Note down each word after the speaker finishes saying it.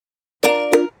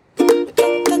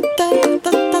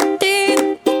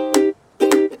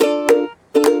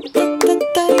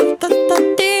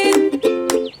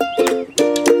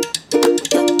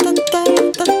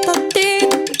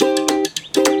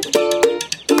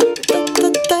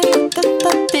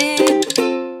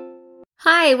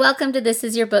Hi, welcome to This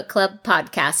Is Your Book Club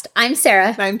podcast. I'm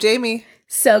Sarah. I'm Jamie.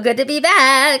 So good to be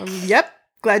back. Yep.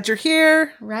 Glad you're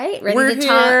here. Right? Ready We're to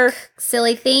here. talk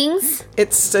silly things?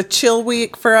 It's a chill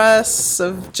week for us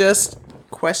of just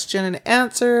question and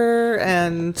answer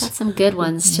and Got some good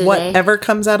ones today. whatever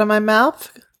comes out of my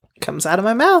mouth comes out of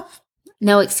my mouth.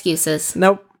 No excuses.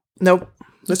 Nope.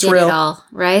 It's Did real. it all,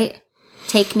 right?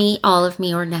 Take me, all of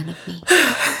me, or none of me.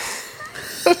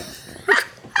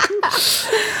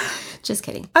 Just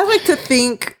kidding. I like to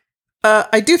think,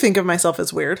 I do think of myself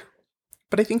as weird,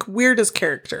 but I think weird is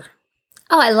character.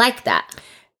 Oh, I like that.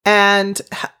 And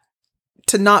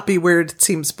to not be weird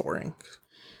seems boring.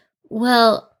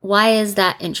 Well, why is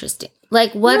that interesting?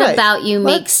 Like, what Right. about you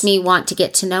Let's- makes me want to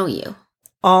get to know you?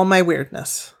 All my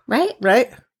weirdness, Right?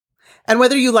 right? And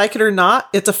whether you like it or not,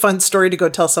 it's a fun story to go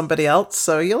tell somebody else.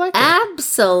 So you like it.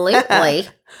 Absolutely. I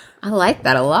like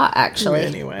that a lot, actually.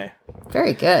 Anyway.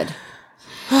 Very good.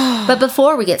 But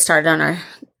before we get started on our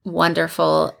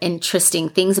wonderful, interesting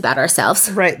things about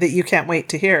ourselves, Right, that you can't wait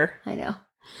to hear. I know,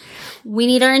 we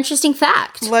need our interesting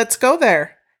fact. Let's go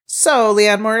there. So,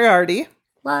 Leanne Moriarty,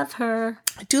 Love her.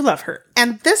 I do love her.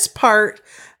 And this part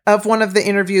of one of the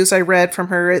interviews I read from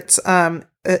her, it's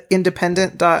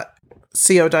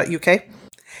independent.co.uk,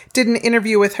 did an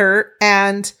interview with her.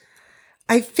 And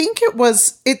I think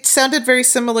it sounded very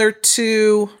similar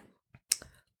to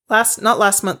not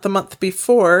last month, the month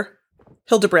before,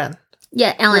 Hildebrand.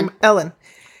 Yeah, Ellen. Ellen.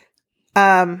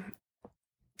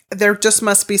 There just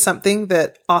must be something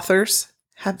that authors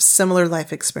have similar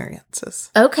life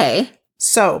experiences. Okay.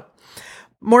 So,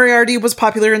 Moriarty was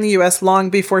popular in the U.S. long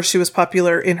before she was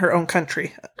popular in her own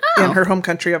country, in her home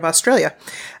country of Australia,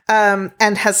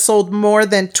 and has sold more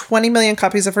than 20 million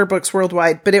copies of her books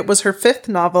worldwide. But it was her fifth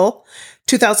novel,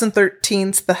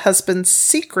 2013's The Husband's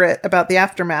Secret, about the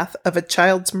aftermath of a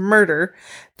child's murder,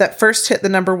 that first hit the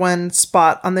number 1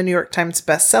 spot on the New York Times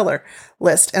bestseller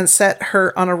list and set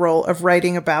her on a roll of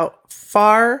writing about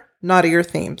far naughtier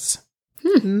themes.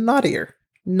 Naughtier.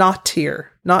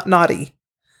 Naughtier. Not naughty.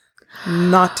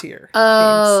 Naughtier.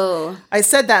 Oh, themes. I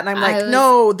said that and I'm like, I was-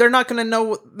 no, they're not going to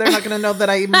know. They're not going to know that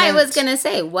I meant I was going to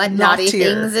say, what naughty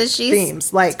naughtier things is she?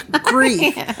 themes like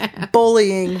grief,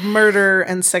 bullying, murder,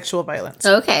 and sexual violence.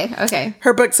 Okay.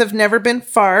 Her books have never been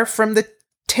far from the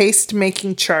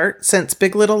taste-making chart since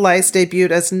Big Little Lies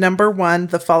debuted as number 1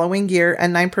 the following year,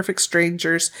 and 9 Perfect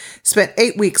Strangers spent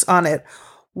 8 weeks on it,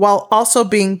 while also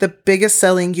being the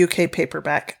biggest-selling UK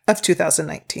paperback of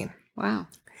 2019. Wow.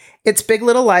 It's Big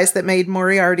Little Lies that made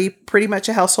Moriarty pretty much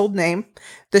a household name.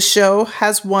 The show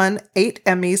has won 8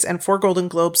 Emmys and 4 Golden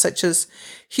Globes, such a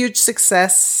huge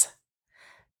success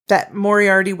that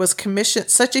Moriarty was commissioned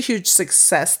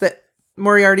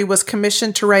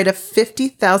to write a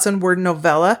 50,000-word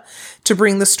novella to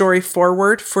bring the story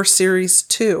forward for series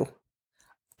 2.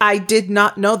 I did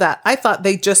not know that. I thought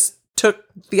they just took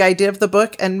the idea of the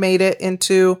book and made it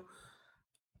into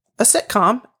a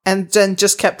sitcom and then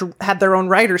just had their own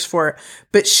writers for it.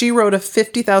 But she wrote a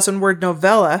 50,000-word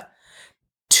novella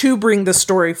to bring the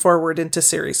story forward into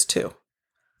series 2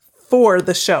 for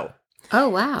the show. Oh,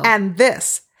 wow. And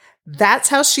that's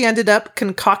how she ended up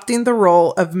concocting the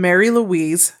role of Mary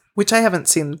Louise, which I haven't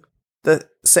seen the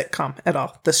sitcom at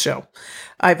all, the show.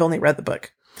 I've only read the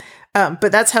book.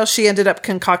 But that's how she ended up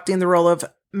concocting the role of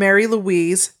Mary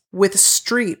Louise with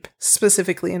Streep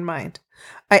specifically in mind.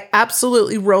 I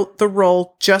absolutely wrote the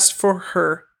role just for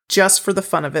her, just for the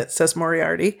fun of it, says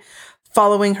Moriarty,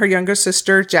 following her younger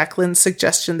sister Jacqueline's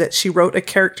suggestion that she wrote a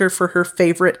character for her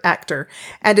favorite actor.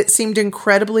 And it seemed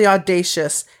incredibly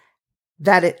audacious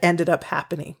that it ended up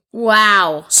happening.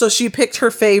 Wow. So she picked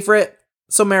her favorite,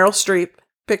 so Meryl Streep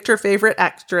picked her favorite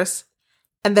actress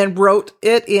and then wrote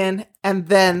it in and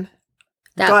then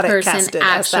That got it person casted as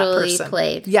that actually person.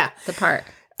 played Yeah. the part.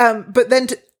 But then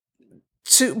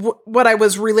to what I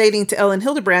was relating to Ellen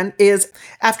Hildebrand is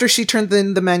after she turned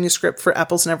in the manuscript for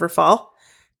Apples Never Fall,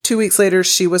 2 weeks later,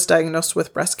 she was diagnosed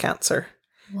with breast cancer.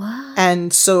 What?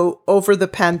 And so over the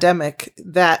pandemic,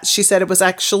 that she said it was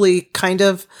actually kind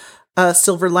of a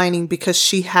silver lining because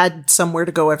she had somewhere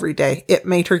to go every day. It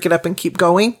made her get up and keep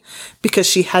going because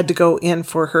she had to go in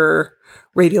for her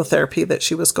radiotherapy that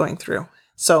she was going through.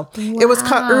 So it was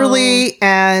caught early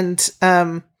and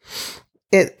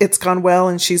it's gone well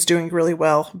and she's doing really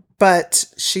well. But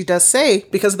she does say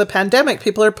because of the pandemic,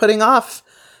 people are putting off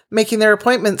making their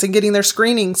appointments and getting their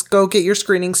screenings. Go get your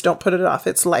screenings. Don't put it off.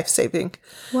 It's life-saving.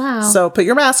 Wow. So put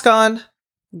your mask on.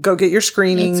 Go get your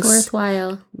screenings. It's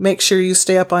worthwhile. Make sure you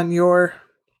stay up on your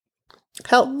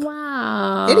health.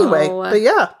 Wow. Anyway, but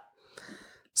yeah.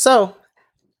 So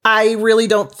I really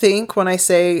don't think when I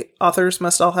say authors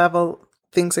must all have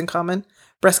things in common,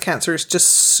 breast cancer is just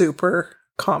super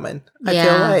common. I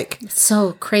feel like it's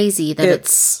so crazy that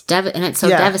it's and it's so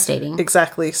devastating.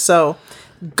 Exactly. So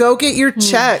go get your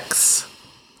checks.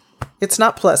 It's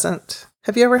not pleasant.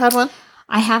 Have you ever had one?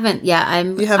 I haven't. Yeah,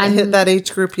 You haven't hit that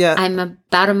age group yet. I'm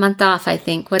about a month off, I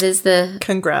think. What is the...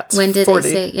 Congrats. When did 40.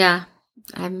 they say? Yeah,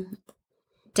 I'm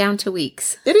down to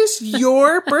weeks. It is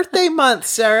your birthday month,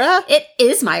 Sarah. It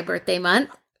is my birthday month.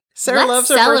 Sarah loves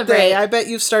her birthday. I bet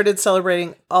you've started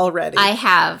celebrating already. I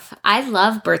have. I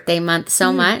love birthday month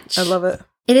so much. I love it.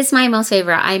 It is my most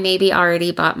favorite. I maybe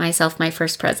already bought myself my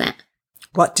first present.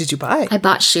 What did you buy? I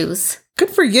bought shoes. Good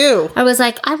for you. I was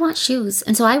like, I want shoes.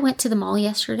 And so I went to the mall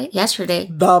yesterday.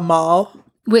 The mall?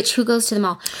 Which, who goes to the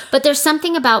mall? But there's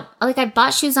something about, like, I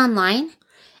bought shoes online.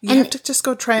 You have to just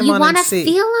go try them on and see.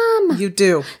 You want to feel them. You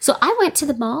do. So I went to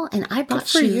the mall and I bought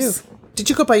shoes. You. Did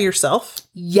you go by yourself?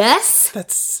 Yes.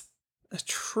 That's a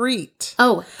treat.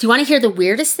 Oh, do you want to hear the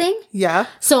weirdest thing? Yeah.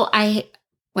 So I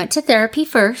went to therapy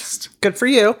first. Good for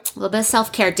you. A little bit of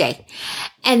self-care day.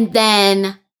 And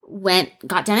then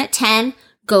got done at 10,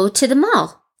 go to the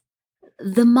mall.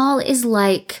 The mall is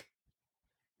like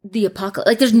the apocalypse.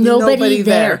 Like there's nobody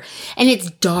there. And it's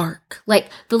dark. Like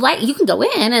the light, you can go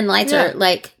in and lights are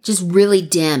like just really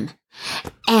dim.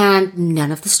 And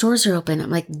none of the stores are open.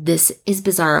 I'm like, this is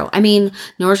bizarro. I mean,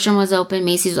 Nordstrom was open,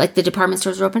 Macy's, like the department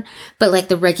stores were open, but like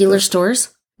the regular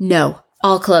stores, no,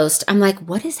 all closed. I'm like,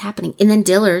 what is happening? And then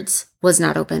Dillard's was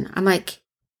not open. I'm like,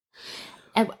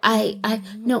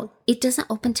 no, it doesn't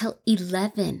open till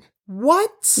 11.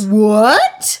 What?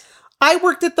 What? I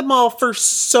worked at the mall for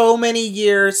so many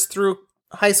years through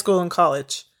high school and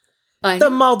college. The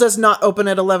mall does not open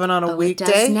at 11 on a weekday. It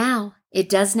does now. It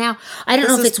does now. I don't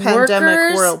know if it's pandemic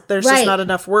workers. World. There's just not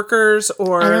enough workers,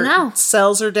 or I don't know.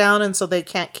 Sales are down, and so they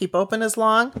can't keep open as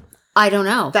long. I don't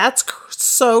know. That's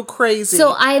so crazy.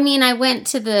 So I mean, I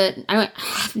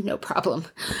have no problem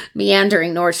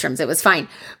meandering Nordstrom's. It was fine,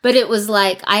 but it was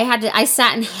like I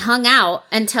sat and hung out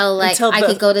until I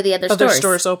could go to the other stores. Other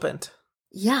stores opened.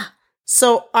 Yeah.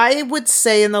 So I would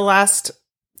say in the last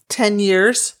 10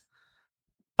 years,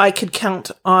 I could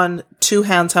count on two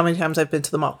hands how many times I've been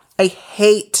to the mall. I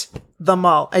hate the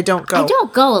mall. I don't go. I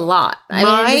don't go a lot. I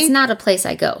mean, it's not a place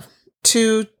I go.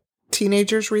 2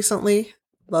 teenagers recently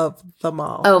love the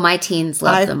mall. Oh, my teens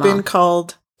love the mall. I've been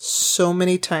called so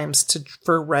many times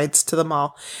for rides to the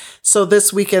mall. So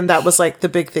this weekend, that was like the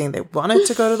big thing. They wanted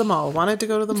to go to the mall, mall. Like, what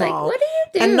do you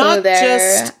do and not there?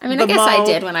 Just I mean, I guess I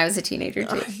did when I was a teenager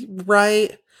too.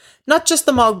 Right. Not just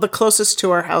the mall, the closest to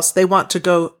our house. They want to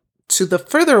go to the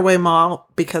further away mall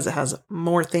because it has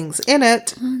more things in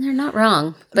it. Well, they're not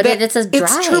wrong, but it's a drive.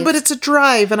 It's true, but it's a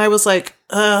drive. And I was like,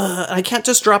 I can't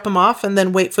just drop them off and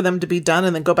then wait for them to be done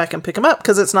and then go back and pick them up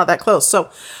because it's not that close. So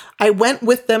I went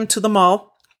with them to the mall.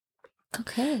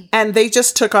 Okay. And they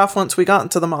just took off once we got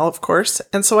into the mall, of course.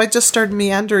 And so I just started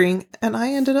meandering and I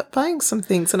ended up buying some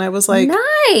things. And I was like,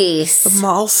 nice. The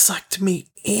mall sucked me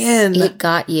in. It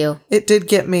got you. It did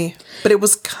get me. But it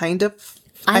was kind of,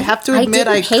 I have to admit,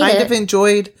 I kind of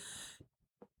enjoyed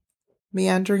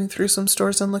meandering through some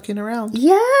stores and looking around.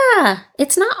 Yeah.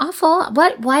 It's not awful.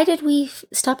 Why did we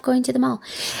stop going to the mall?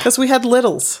 Because we had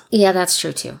littles. Yeah, that's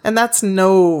true too. And that's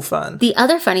no fun. The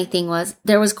other funny thing was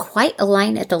there was quite a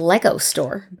line at the Lego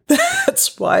store.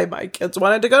 That's why my kids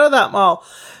wanted to go to that mall.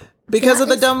 Because of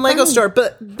the dumb Lego store.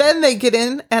 But then they get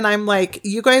in and I'm like,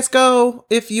 you guys go.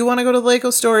 If you want to go to the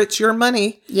Lego store, it's your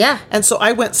money. Yeah. And so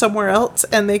I went somewhere else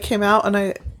and they came out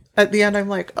and at the end, I'm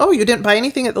like, oh, you didn't buy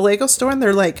anything at the Lego store? And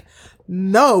they're like,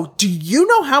 no. Do you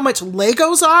know how much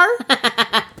Legos are?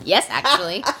 Yes,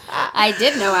 actually. I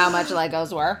did know how much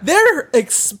Legos were. They're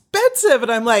expensive.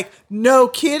 And I'm like, no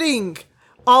kidding.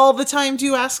 All the time do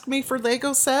you ask me for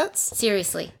Lego sets?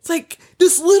 Seriously. It's like,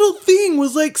 this little thing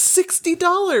was like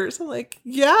 $60. I'm like,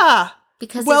 yeah.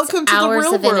 Because welcome it's to hours the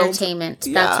real of world. Entertainment.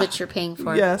 Yeah. That's what you're paying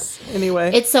for. Yes.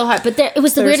 Anyway. It's so hard. But it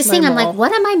was the weirdest thing. I'm mall. like,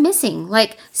 what am I missing?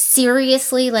 Like,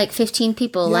 seriously, like 15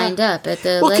 people lined up at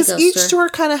the Lego store. Because each store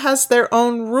kind of has their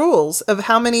own rules of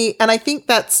how many, and I think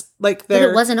that's like But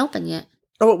it wasn't open yet.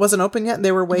 Oh, it wasn't open yet? And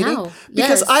they were waiting? No.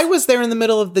 Because I was there in the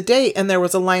middle of the day and there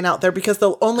was a line out there because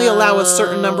they'll only allow a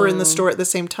certain number in the store at the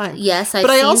same time. Yes,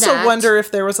 But I also wonder if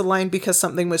there was a line because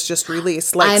something was just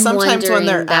released. Like sometimes when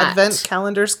their advent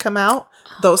calendars come out,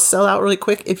 those sell out really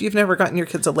quick. If you've never gotten your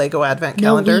kids a Lego advent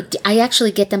calendar. I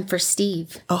actually get them for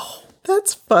Steve. Oh,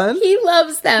 that's fun. He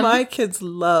loves them. My kids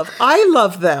I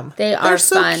love them. They're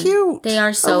so fun. cute. They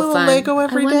are so a little fun. Lego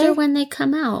every day. I wonder when they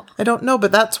come out. I don't know,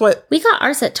 but that's what. We got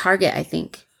ours at Target, I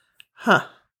think. Huh.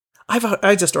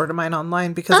 I just order mine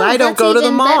online because I don't go to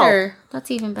the mall. Better. That's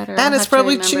even better. And it's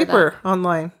probably cheaper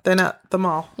online than at the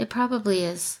mall. It probably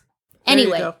is.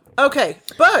 Anyway. Okay,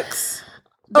 books.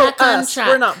 Back on us. track.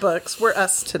 We're not books. We're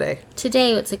us today.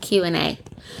 Today it's a Q&A.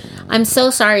 I'm so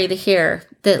sorry to hear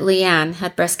that Leanne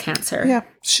had breast cancer. Yeah,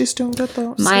 she's doing good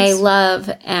though. My love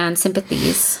and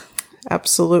sympathies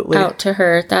Absolutely. out to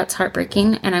her. That's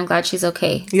heartbreaking, and I'm glad she's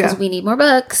okay. Because we need more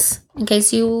books. In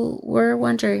case you were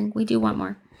wondering, we do want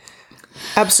more.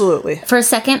 Absolutely. For a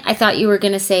second, I thought you were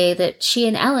going to say that she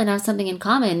and Ellen have something in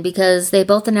common because they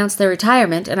both announced their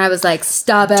retirement, and I was like,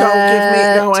 stop it. Don't give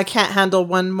me... No, I can't handle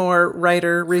one more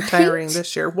writer retiring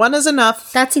this year. One is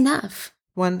enough. That's enough.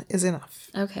 One is enough.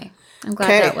 Okay. I'm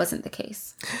glad that wasn't the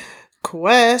case.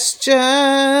 Questions.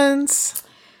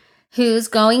 Who's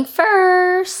going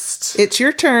first? It's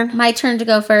your turn. My turn to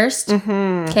go first?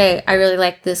 Mm-hmm. Okay, I really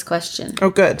like this question. Oh,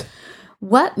 good.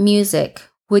 What music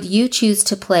would you choose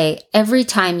to play every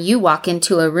time you walk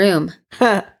into a room?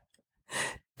 Duh.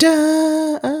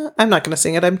 I'm not going to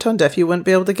sing it. I'm tone deaf. You wouldn't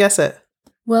be able to guess it.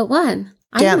 What one?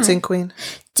 Dancing Queen.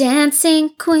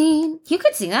 Dancing Queen. You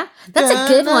could sing that. That's a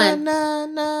good one.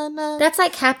 That's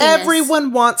like happiness.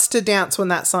 Everyone wants to dance when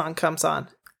that song comes on.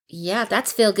 Yeah,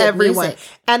 that's feel good music.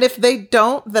 And if they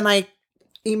don't, then I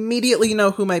immediately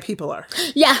know who my people are.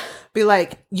 Yeah. Be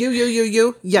like, you.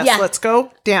 Yes, let's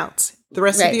go dance. The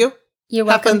rest of you, you're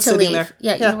welcome to leave. There.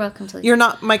 Yeah, you're welcome to leave. You're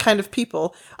not my kind of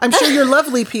people. I'm sure you're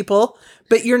lovely people,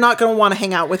 but you're not going to want to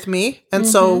hang out with me. And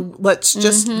so let's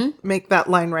just make that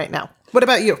line right now. What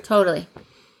about you? Totally.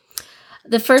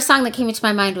 The first song that came into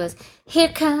my mind was "Here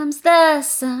Comes the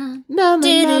Sun."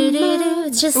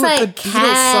 It's just like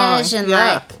cash and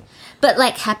like, but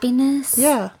like happiness.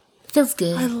 Yeah, feels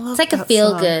good. I love it's like that a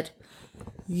feel song. good.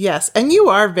 Yes, and you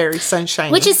are very sunshiny.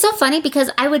 Which is so funny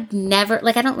because I would never,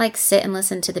 like, I don't like sit and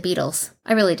listen to the Beatles.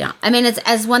 I really don't. I mean, it's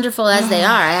as wonderful as they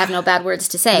are. I have no bad words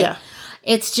to say. Yeah.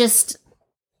 It's just,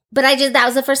 but that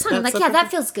was the first song. I'm like,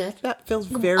 that feels good. That feels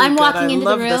very I'm good. walking into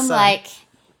the room like,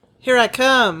 here I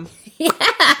come. Yeah.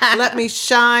 Let me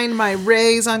shine my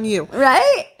rays on you.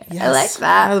 Right? Yes. I like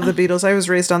that. I love the Beatles. I was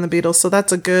raised on the Beatles, so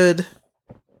that's a good.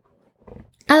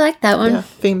 I like that one. Yeah,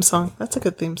 theme song. That's a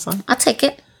good theme song. I'll take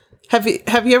it. Have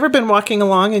you ever been walking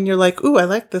along and you're like, ooh, I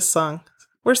like this song.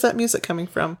 Where's that music coming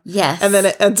from? Yes. And then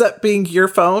it ends up being your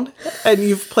phone and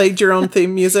you've played your own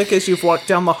theme music as you've walked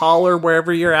down the hall or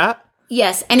wherever you're at?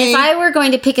 Yes. And if I were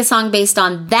going to pick a song based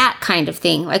on that kind of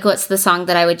thing, like what's the song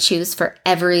that I would choose for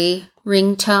every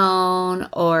ringtone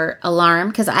or alarm?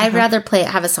 Because I'd rather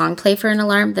have a song play for an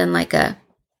alarm than like an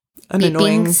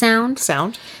beeping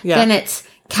sound. Yeah. Then it's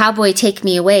Cowboy Take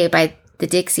Me Away by the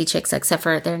Dixie Chicks, except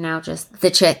for they're now just the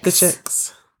Chicks. The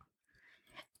Chicks.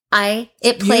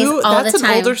 It plays all the time. That's an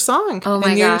older song. Oh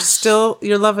my gosh.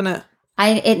 You're loving it.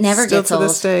 It never still gets old. To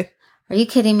this day. Are you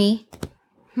kidding me?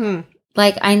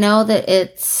 Like, I know that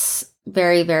it's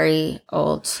very, very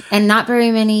old and not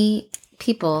very many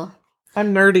people.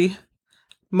 I'm nerdy.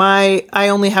 I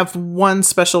only have one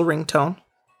special ringtone.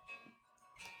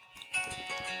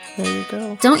 There you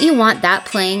go. Don't you want that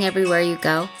playing everywhere you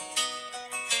go?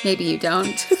 Maybe you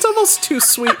don't. It's almost too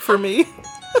sweet for me.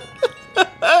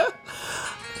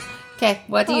 Okay,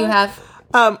 what do you have?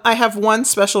 I have one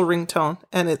special ringtone,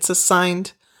 and it's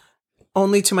assigned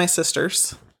only to my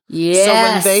sisters. Yes. So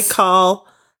when they call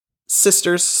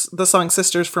Sisters, the song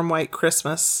Sisters from White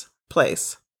Christmas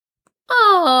plays.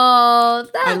 Oh,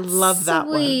 that's I love that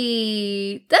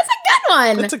sweet. That's a good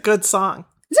one. That's a good song.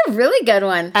 It's a really good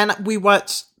one. And we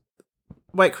watch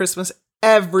White Christmas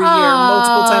every year,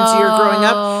 multiple times a year growing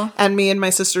up. And me and my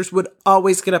sisters would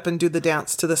always get up and do the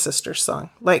dance to the Sisters song.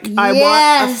 Like, I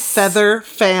want a feather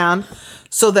fan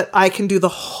so that I can do the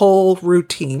whole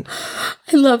routine.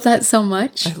 I love that so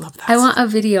much. I love that. I want a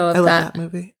video of that. I love that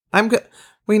movie. I'm good.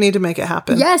 We need to make it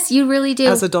happen. Yes, you really do.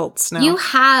 As adults now. You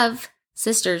have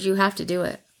sisters. You have to do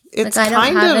it. It's like,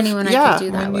 I don't have anyone I can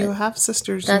do that when with. You have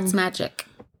sisters. That's magic.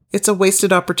 It's a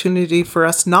wasted opportunity for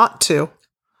us not to.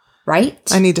 Right?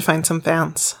 I need to find some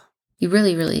fans. You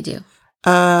really, really do.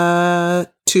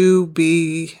 To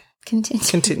be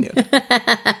continued.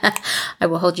 I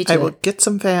will hold you to it. I will get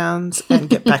some fans and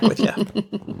get back with you.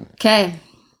 Okay.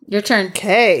 Your turn.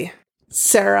 Okay.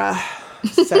 Sarah.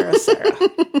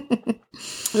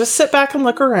 Just sit back and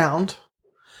look around.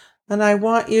 And I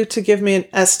want you to give me an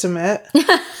estimate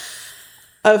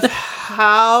of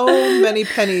how many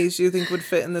pennies you think would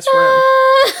fit in this room.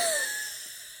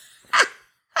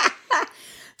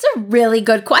 It's a really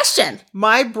good question.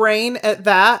 My brain at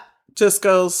that just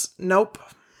goes, nope.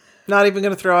 Not even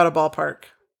going to throw out a ballpark.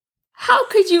 How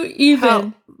could you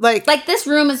even? Like this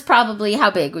room is probably,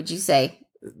 how big would you say?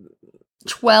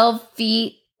 12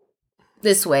 feet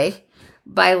this way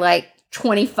by like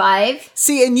 25.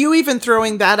 See, and you even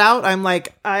throwing that out, I'm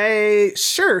like,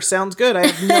 sure, sounds good. I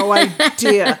have no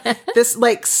idea. This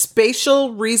like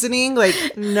spatial reasoning, like,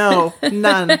 no,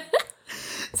 none.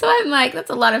 So I'm like, that's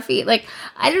a lot of feet. Like,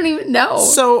 I don't even know.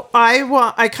 So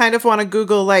I kind of want to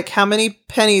Google like how many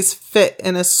pennies fit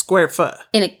in a square foot.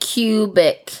 In a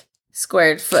cubic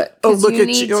squared foot. Oh, look you at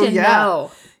need you. Oh, to yeah.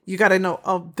 know. You got to know.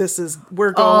 Oh,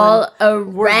 we're going all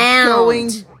around. We're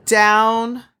going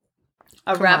down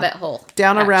a rabbit hole.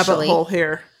 Down a rabbit hole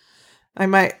here.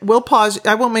 We'll pause.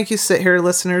 I won't make you sit here,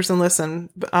 listeners, and listen.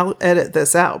 But I'll edit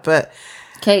this out. But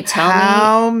okay, tell me.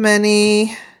 How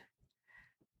many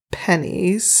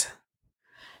pennies?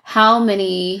 How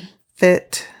many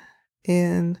fit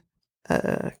in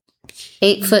a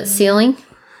 8-foot ceiling?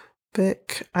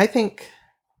 I think.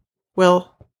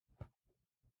 Well,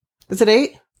 is it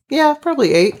 8? Yeah,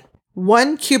 probably 8.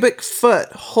 1 cubic foot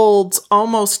holds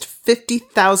almost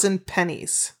 50,000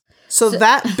 pennies. So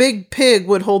that big pig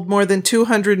would hold more than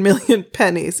 200 million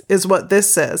pennies, is what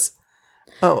this says.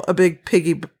 Oh, a big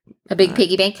piggy. A big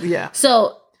piggy bank? Yeah.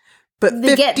 So, but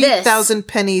 50,000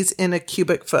 pennies in a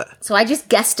cubic foot. So I just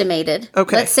guesstimated.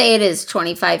 Okay. Let's say it is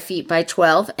 25 feet by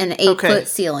 12 and 8-foot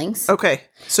ceilings. Okay.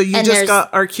 So you just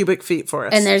got our cubic feet for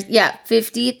us. And there's,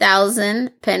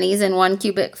 50,000 pennies in 1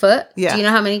 cubic foot. Yeah. Do you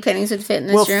know how many pennies would fit in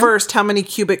this room? Well, first, how many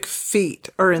cubic feet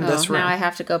are in this room? Now I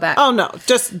have to go back. Oh, no.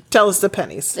 Just tell us the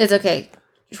pennies. It's okay.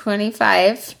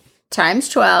 25 times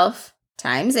 12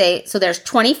 times 8. So there's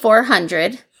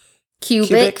 2,400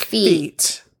 cubic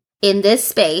feet in this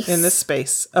space. In this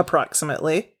space,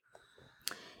 approximately.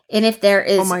 And if there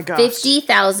is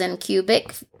 50,000 pennies in a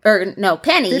cubic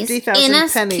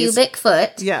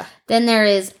foot, then there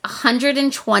is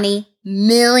 120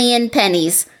 million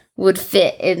pennies would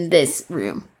fit in this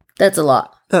room. That's a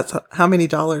lot. How many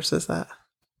dollars is that?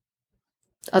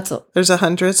 There's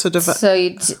 100, so divide. So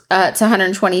it's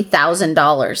 $120,000.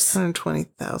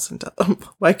 $120,000.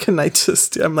 Why couldn't I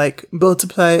just? I'm like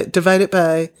multiply it, divide it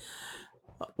by.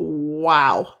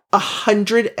 Wow,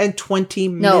 120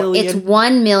 million. No, it's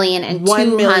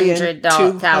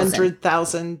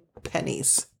 1,200,000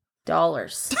 pennies.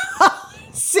 Dollars.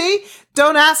 See,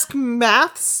 don't ask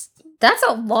maths. That's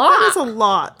a lot. That is a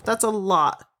lot. That's a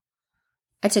lot.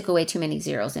 I took away too many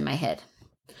zeros in my head.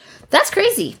 That's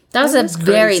crazy. That was a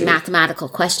very mathematical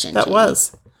question. That Jamie.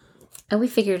 was. And we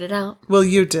figured it out. Well,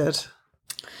 you did.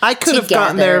 I could have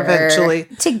gotten there eventually.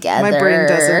 Together. My brain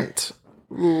doesn't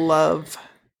love.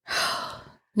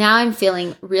 Now I'm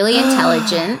feeling really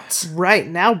intelligent. Right.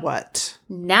 Now what?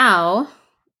 Now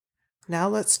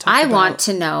let's talk I want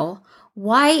to know,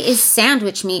 why is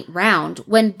sandwich meat round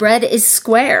when bread is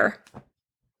square?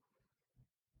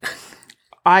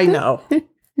 I know.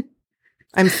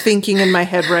 I'm thinking in my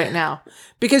head right now.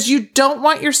 Because you don't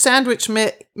want your sandwich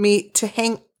meat to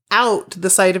hang out the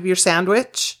side of your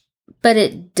sandwich. But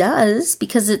it does,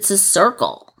 because it's a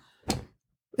circle.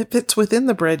 It fits within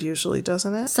the bread usually,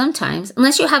 doesn't it? Sometimes.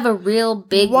 Unless you have a real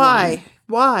big one.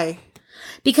 Why?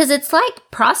 Because it's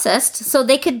like processed, so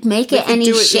they could make it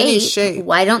any shape.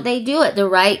 Why don't they do it the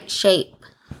right shape?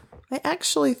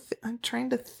 I'm trying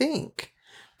to think.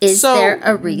 Is there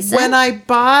a reason? When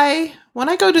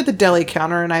I go to the deli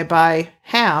counter and I buy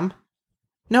ham,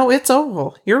 no, it's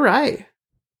oval. You're right.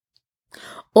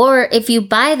 Or if you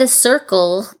buy the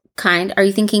circle kind, are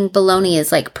you thinking bologna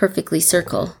is like perfectly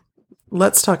circle?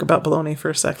 Let's talk about bologna for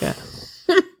a second.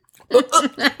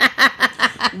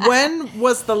 When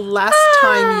was the last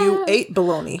time you ate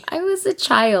bologna? I was a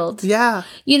child. Yeah.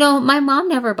 You know, my mom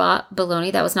never bought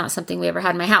bologna. That was not something we ever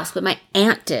had in my house, but my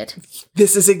aunt did.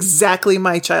 This is exactly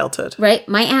my childhood. Right?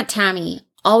 My Aunt Tammy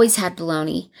always had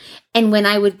bologna. And when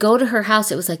I would go to her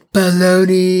house, it was like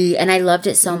bologna. And I loved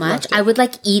it so much. I would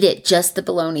like eat it, just the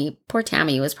bologna. Poor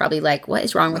Tammy was probably like, what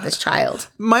is wrong with this child?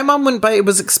 My mom wouldn't buy it. It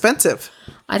was expensive.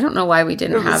 I don't know why we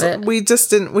didn't have it. We just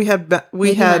didn't. We had my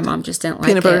mom just didn't like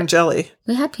peanut butter and jelly.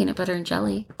 We had peanut butter and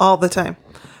jelly all the time.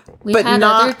 We had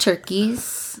other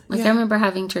turkeys. I remember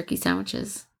having turkey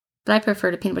sandwiches, but I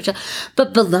preferred a peanut butter jelly.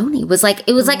 But bologna was like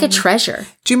a treasure.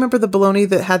 Do you remember the bologna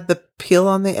that had the peel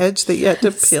on the edge that you had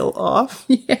to peel off?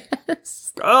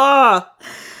 Yes. Yeah.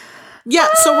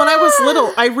 So when I was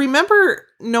little, I remember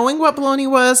knowing what bologna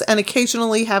was and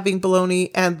occasionally having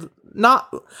bologna and. I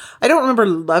don't remember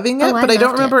loving it, but I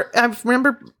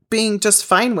remember being just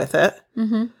fine with it.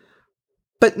 Mm-hmm.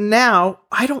 But now,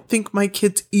 I don't think my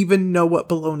kids even know what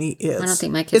bologna is. I don't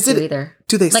think my kids do either.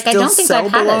 Do they still sell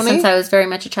bologna? I don't think I've had it since I was very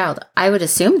much a child. I would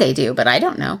assume they do, but I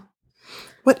don't know.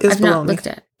 What is bologna? I've not looked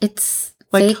at it. It's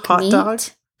like fake hot meat. dog?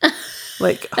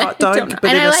 Like hot dog, but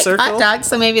and in I a like circle? hot dogs,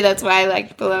 so maybe that's why I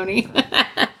liked bologna.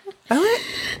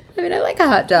 I like a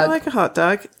hot I dog. like a hot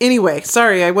dog. Anyway,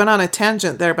 sorry, I went on a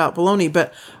tangent there about bologna,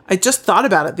 but I just thought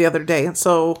about it the other day, and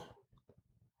so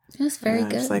It was very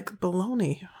good. It's like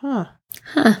bologna, huh?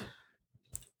 Huh.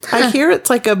 I hear it's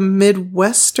like a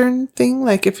Midwestern thing.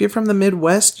 Like if you're from the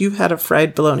Midwest, you've had a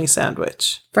fried bologna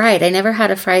sandwich. Fried. I never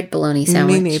had a fried bologna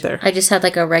sandwich. Me neither. I just had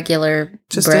like a regular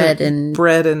Just bread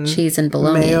and cheese and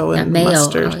bologna. mayo and mayo.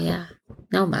 mustard. Oh yeah,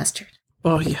 no mustard.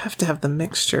 Oh, you have to have the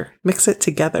mixture. Mix it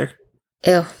together.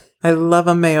 Ew. I love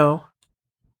a mayo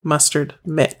mustard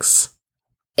mix.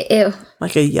 Ew.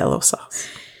 Like a yellow sauce.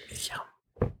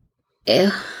 Yum. Ew.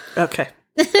 Okay.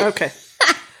 Okay.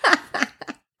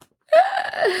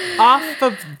 Off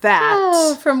of that.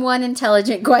 Oh, from one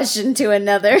intelligent question to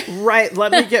another. Right.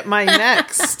 Let me get my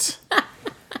next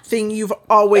thing you've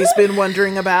always been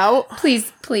wondering about.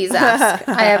 Please ask.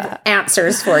 I have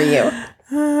answers for you.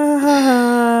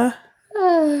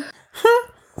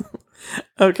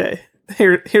 Okay.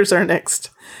 Here's our next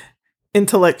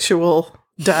intellectual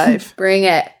dive. Bring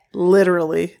it.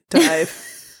 Literally dive.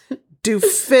 Do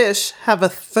fish have a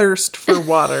thirst for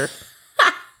water?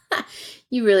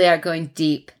 You really are going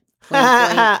deep. Wink,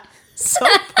 wink. So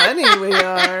funny we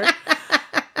are.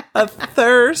 A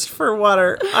thirst for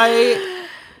water. I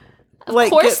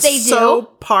course get they so do.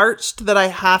 parched that I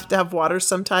have to have water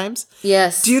sometimes.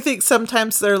 Yes. Do you think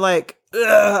sometimes they're like,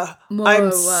 ugh, I'm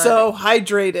water. so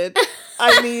hydrated.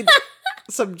 I need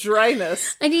some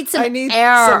dryness. I need some I need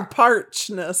air. some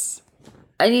parchness.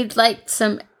 I need like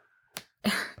some.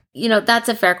 That's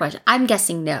a fair question. I'm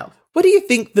guessing no. What do you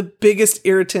think the biggest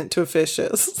irritant to a fish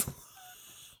is?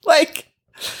 Like,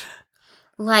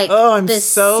 oh, I'm the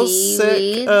so seaweeds.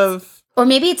 sick of. Or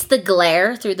maybe it's the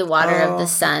glare through the water of the Oh,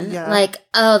 sun. yeah. Like,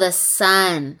 oh, the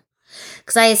sun.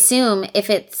 Because I assume if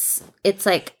it's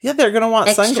like Yeah, they're gonna want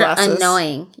extra sunglasses.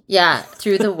 annoying. Yeah,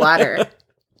 through the water.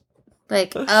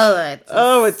 Like,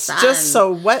 oh, It's just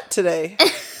so wet today.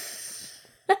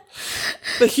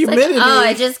 The humidity. Like,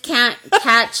 I just can't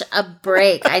catch a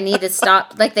break. I need to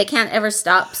stop. Like, they can't ever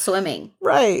stop swimming.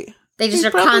 Right. They just They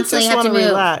are probably constantly just have to wanna move.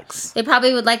 relax. They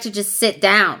probably would like to just sit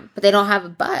down, but they don't have a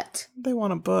butt. They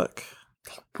want a book.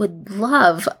 Would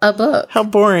love a book. How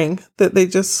boring that they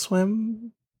just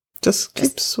swim. Just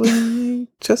keep swimming.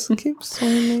 Just keep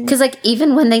swimming. Because, like,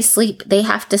 even when they sleep, they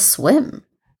have to swim.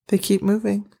 They keep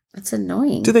moving. It's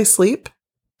annoying. Do they sleep?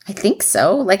 I think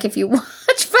so. Like, if you watch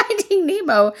Finding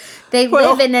Nemo, they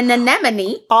Well- live in an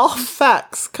anemone. All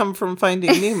facts come from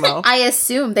Finding Nemo. I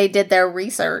assume they did their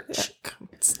research.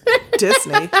 It's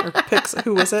Disney or Pixar.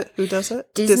 Who was it? Who does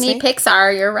it? Disney,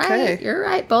 Pixar. You're right. Okay. You're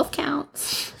right. Both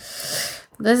counts.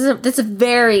 This is a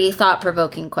very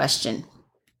thought-provoking question.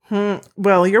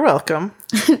 Well, you're welcome.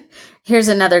 Here's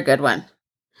another good one.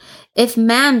 If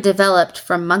man developed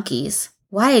from monkeys,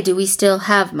 why do we still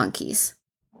have monkeys?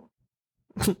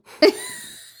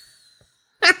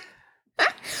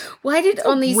 Why did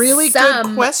only Really good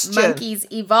some question. monkeys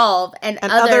evolve and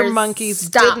Other others monkeys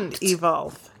stopped? didn't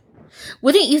evolve.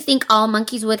 Wouldn't you think all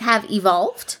monkeys would have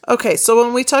evolved? Okay, so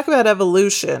when we talk about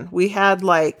evolution, we had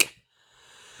like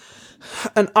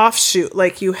an offshoot.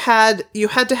 Like you had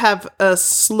to have a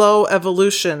slow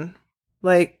evolution,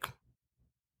 like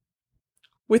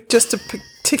with just a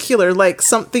particular, like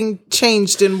something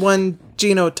changed in one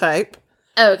genotype,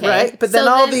 Okay. right? But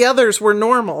then the others were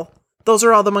normal. Those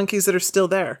are all the monkeys that are still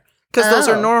there because those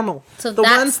are normal. So the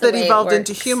that's ones the that way it evolved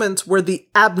into works. humans were the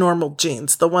abnormal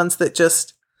genes, the ones that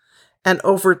just, and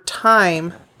over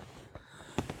time,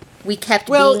 we kept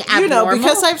well, being abnormal.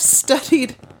 because I've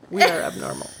studied, we are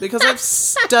abnormal, because I've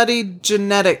studied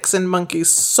genetics in monkeys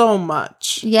so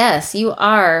much. Yes, you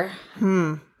are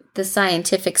the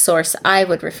scientific source I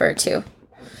would refer to.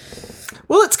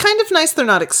 Well, it's kind of nice they're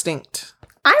not extinct.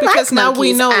 I Because like now monkeys,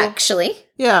 we know- actually.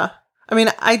 Yeah. I mean,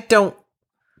 I don't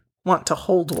want to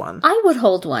hold one. I would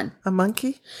hold one. A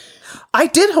monkey? I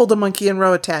did hold a monkey in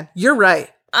Roatan. You're right.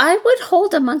 I would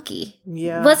hold a monkey.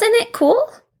 Yeah. Wasn't it cool?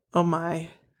 Oh my.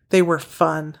 They were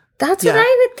fun. That's Yeah. what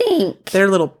I would think. They're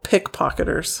little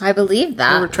pickpocketers. I believe They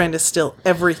were that. trying to steal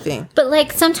everything. But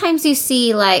like sometimes you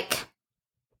see like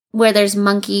where there's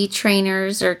monkey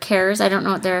trainers or carers. I don't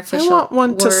know what their I official want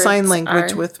one to words sign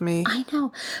language are. with me. I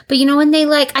know. But you know when they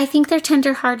like I think they're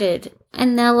tender-hearted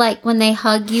and they'll like when they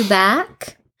hug you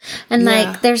back and Yeah.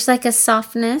 like there's like a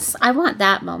softness. I want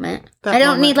that moment. That I don't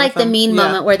moment need like with the them. mean Yeah.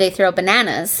 moment where they throw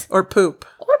bananas Or poop.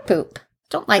 or poop.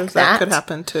 Don't like 'Cause that. could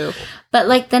happen too. But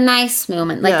like the nice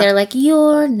moment. Like Yeah. they're like,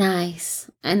 you're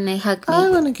nice. And they hug me. I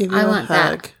want to give you I a want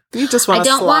hug. that. You just want I a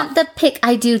don't sloth. want the pick.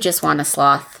 I do just want a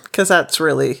sloth. Because that's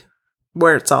really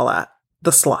where it's all at.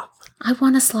 The sloth. I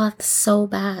want a sloth so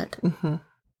bad.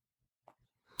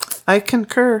 I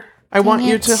concur. I want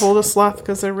you to hold a sloth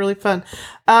because they're really fun.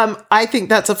 I think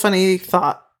that's a funny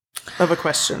thought of a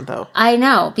question, though. I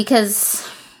know, because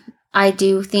I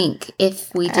do think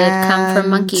if we did come from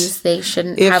monkeys, they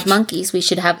shouldn't have monkeys. We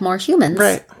should have more humans.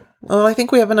 Right. Well, I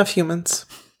think we have enough humans.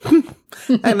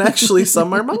 And actually,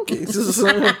 some are monkeys.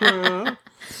 Can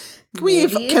we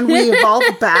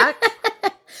evolve back?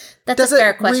 That's a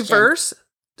fair question. Reverse?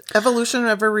 Evolution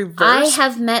ever reverse? I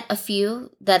have met a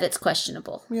few that it's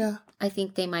questionable. Yeah. I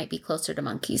think they might be closer to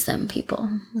monkeys than people.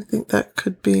 I think that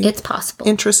could be. It's possible.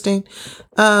 Interesting.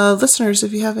 Listeners,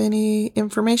 if you have any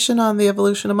information on the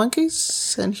evolution of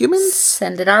monkeys and humans,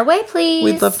 send it our way, please.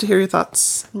 We'd love to hear your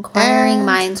thoughts. Inquiring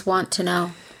minds want to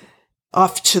know.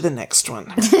 Off to the next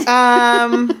one.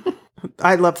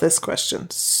 I love this question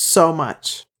so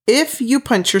much. If you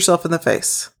punch yourself in the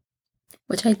face,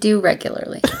 which I do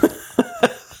regularly,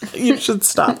 you should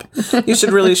stop. You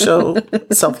should really show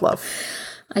self-love.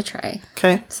 I try.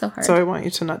 Okay. So hard. So I want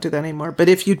you to not do that anymore. But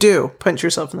if you do punch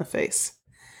yourself in the face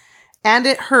and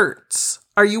it hurts,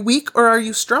 are you weak or are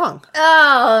you strong?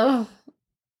 Oh,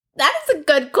 that is a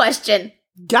good question.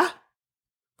 Yeah.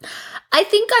 I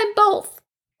think I'm both.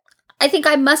 I think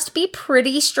I must be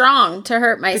pretty strong to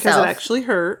hurt myself. Because it actually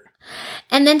hurt.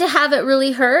 And then to have it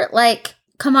really hurt, like,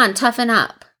 come on, toughen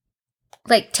up.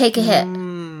 Like, take a hit.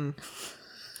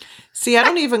 See, I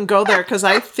don't even go there because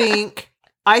I think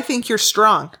you're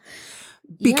strong.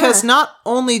 Because not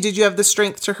only did you have the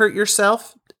strength to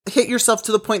hit yourself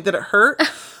to the point that it hurt,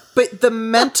 but the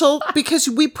mental, because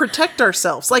we protect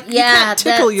ourselves. Like, you can't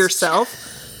tickle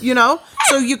yourself, you know?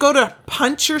 So you go to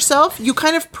punch yourself, you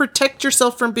kind of protect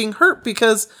yourself from being hurt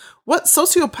because what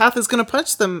sociopath is going to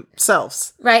punch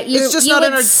themselves? Right. It's just not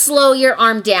would slow your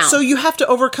arm down. So you have to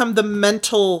overcome the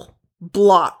mental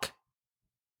block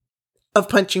of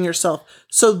punching yourself.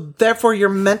 So therefore you're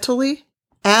mentally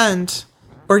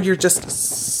or you're just a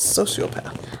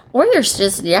sociopath. Or you're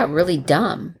just, really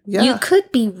dumb. Yeah. You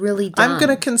could be really dumb. I'm going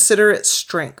to consider it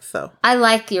strength, though. I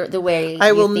like the way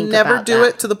I will never do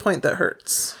it to the point that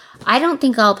hurts. I don't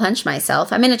think I'll punch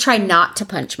myself. I'm going to try not to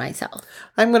punch myself.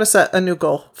 I'm going to set a new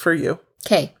goal for you.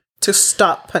 Okay. To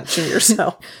stop punching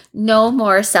yourself. No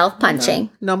more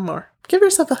self-punching. No more. Give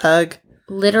yourself a hug.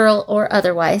 Literal or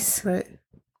otherwise. Right.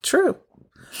 True.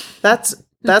 That's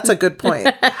a good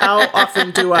point. How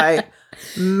often do I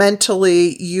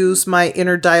mentally use my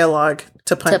inner dialogue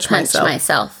to punch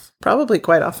myself? Probably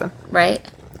quite often. Right.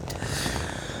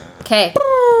 Okay.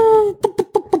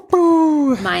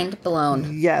 Mind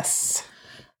blown. Yes.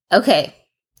 Okay.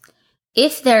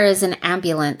 If there is an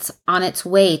ambulance on its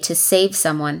way to save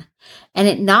someone and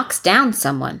it knocks down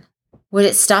someone, would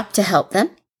it stop to help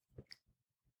them?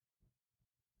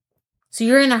 So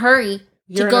you're in a hurry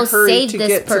to go save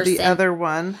this person. To the other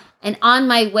one. And on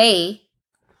my way,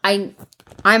 I'm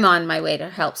on my way to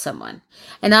help someone.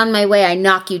 And on my way, I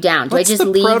knock you down. Do I just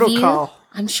leave protocol?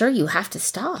 You? I'm sure you have to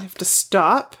stop. I have to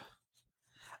stop?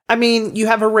 I mean, you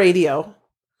have a radio.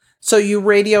 So you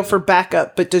radio for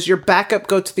backup, but does your backup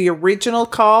go to the original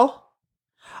call?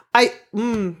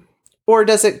 Or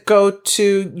does it go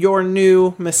to your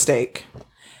new mistake?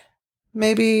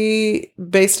 Maybe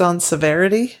based on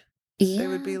severity?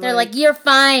 Yeah. They're like, you're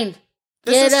fine.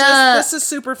 Get up. This is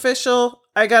superficial.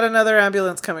 I got another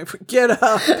ambulance coming. Get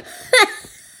up.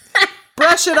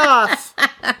 Brush it off.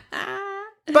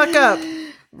 Buck up.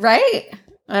 Right?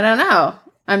 I don't know.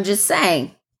 I'm just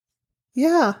saying.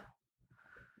 Yeah.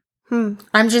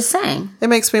 I'm just saying. It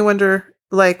makes me wonder,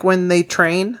 like, when they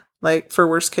train, like, for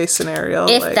worst case scenario.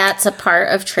 If that's a part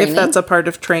of training. If that's a part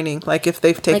of training. Like, if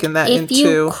they've taken that into... If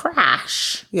you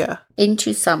crash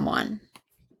into someone,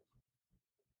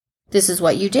 this is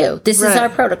what you do. This is our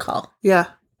protocol. Yeah.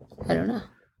 I don't know.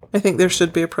 I think there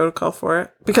should be a protocol for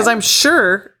it. Because I'm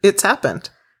sure it's happened.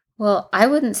 Well, I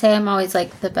wouldn't say I'm always,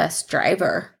 like, the best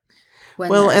driver.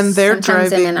 And they're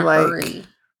driving, in a hurry.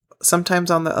 Sometimes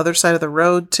on the other side of the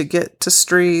road to get to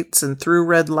streets and through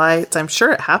red lights. I'm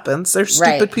sure it happens. There's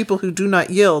stupid people who do not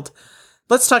yield.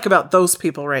 Let's talk about those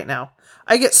people right now.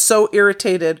 I get so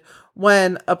irritated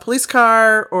when a police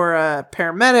car or a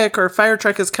paramedic or a fire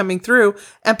truck is coming through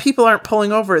and people aren't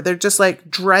pulling over. They're just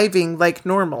like driving like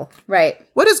normal. Right.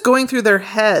 What is going through their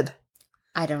head?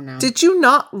 I don't know. Did you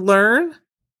not learn?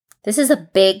 This is a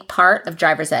big part of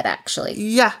driver's ed, actually.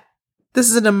 Yeah.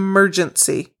 This is an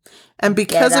emergency. And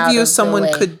because of you,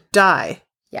 someone could die.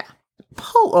 Yeah.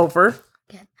 Pull over.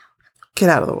 Get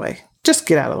out of the way. Just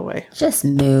get out of the way. Just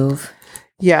move.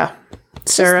 Yeah.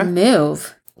 Sarah? Just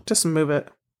move. Just move it.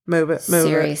 Move it. Move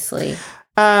Seriously.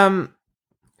 it.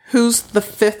 Who's the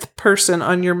fifth person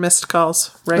on your missed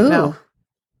calls right now?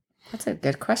 That's a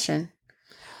good question.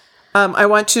 I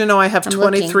want you to know I have I'm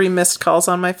 23 missed calls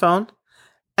on my phone.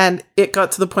 And it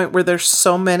got to the point where there's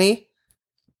so many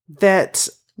that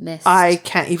I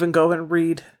can't even go and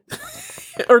read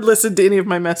or listen to any of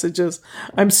my messages.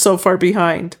 I'm so far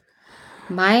behind.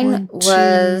 Mine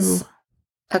was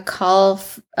a call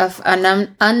of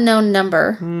an unknown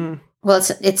number. Well,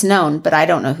 it's known, but I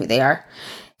don't know who they are.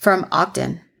 From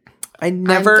Ogden. I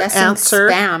never answer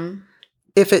spam.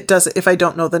 If I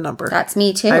don't know the number. That's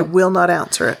me too. I will not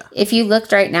answer it. If you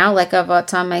looked right now, like of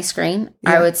what's on my screen,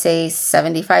 I would say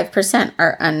 75%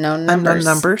 are unknown numbers. Unknown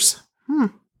numbers.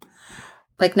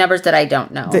 Like numbers that I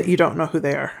don't know. That you don't know who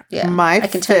they are. Yeah. My I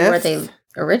can tell you where they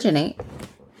originate.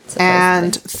 Supposedly.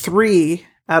 And 3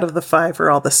 out of the 5 are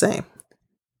all the same.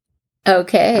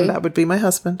 Okay. And that would be my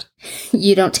husband.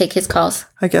 You don't take his calls?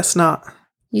 I guess not.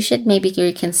 You should maybe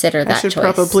reconsider that choice. I should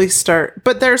probably start.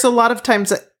 But there's a lot of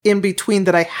times in between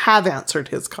that I have answered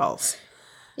his calls.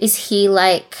 Is he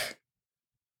like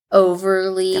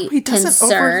overly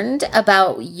concerned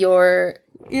about your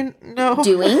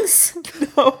doings?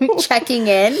 No. Checking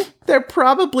in? They're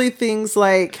probably things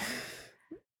like,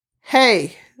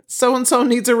 hey, so-and-so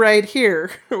needs a ride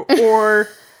here. Or,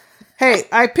 hey,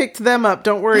 I picked them up.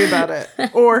 Don't worry about it.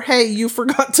 Or, hey, you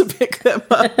forgot to pick them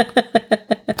up.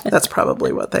 That's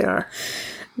probably what they are.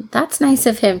 That's nice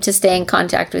of him to stay in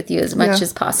contact with you as much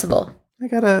as possible. Do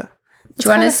you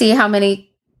want to see how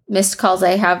many missed calls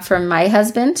I have from my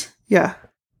husband? Yeah.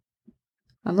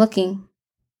 I'm looking.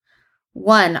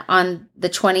 1 on the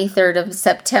 23rd of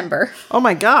September. Oh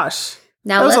my gosh.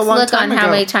 Now let's look on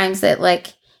how many times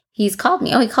that he's called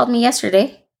me. Oh, he called me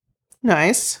yesterday.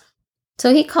 Nice.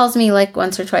 So he calls me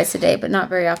once or twice a day, but not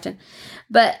very often.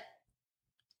 But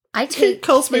I take He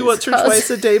calls me once or twice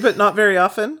a day, but not very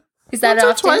often. Is that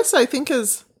once often? Or twice, I think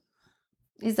is.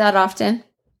 Is that often?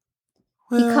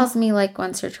 Well, he calls me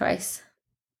once or twice.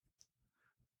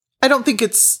 I don't think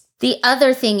it's. The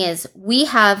other thing is we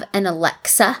have an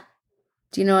Alexa.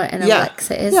 Do you know what an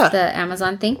Alexa is? Yeah. The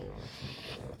Amazon thing.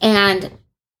 And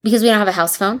because we don't have a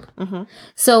house phone. Mm-hmm.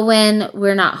 So when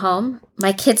we're not home,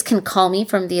 my kids can call me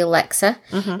from the Alexa.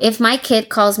 Mm-hmm. If my kid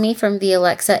calls me from the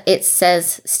Alexa, it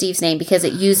says Steve's name because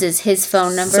it uses his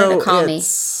phone number to call me.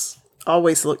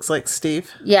 Always looks like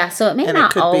Steve. Yeah, so it may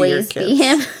not always be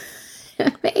him.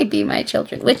 It may be my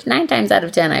children, which 9 times out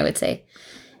of 10, I would say,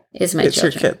 is my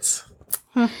children. It's your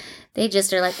kids. They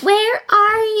just are like, where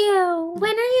are you?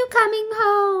 When are you coming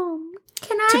home?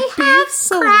 Can I have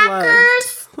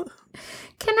crackers?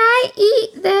 Can I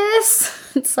eat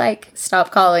this? It's like,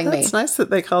 stop calling me. It's nice that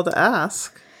they call to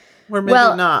ask. Or maybe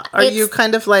not. Are you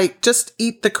kind of just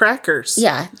eat the crackers?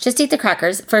 Yeah, just eat the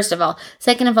crackers, first of all.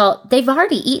 Second of all, they've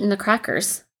already eaten the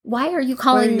crackers. Why are you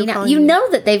calling me now? You know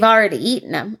that they've already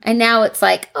eaten them. And now it's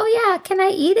like, oh yeah, can I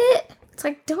eat it? It's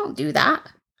like, don't do that.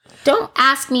 Don't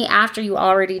ask me after you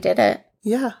already did it.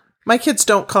 Yeah. My kids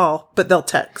don't call, but they'll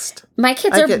text. My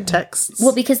kids I get texts.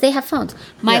 Well, because they have phones.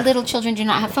 My little children do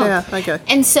not have phones. Yeah, I get.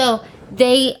 And so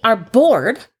they are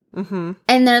bored. Mm-hmm.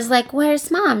 And there's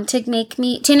where's mom to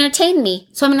entertain me?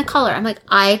 So I'm going to call her. I'm like,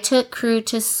 I took Crew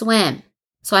to swim.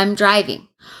 So I'm driving.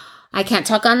 I can't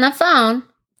talk on the phone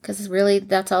because really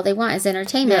that's all they want is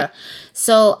entertainment. Yeah.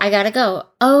 So I got to go.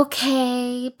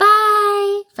 Okay,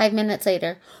 bye. 5 minutes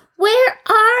later. Where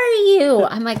are you?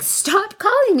 I'm like, stop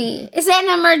calling me. Is that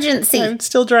an emergency? I'm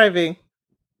still driving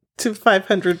to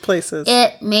 500 places.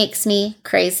 It makes me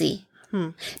crazy.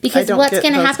 Because what's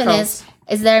going to happen is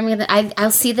I'll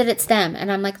see that it's them,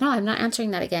 and I'm like, no, I'm not answering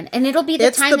that again. And it'll be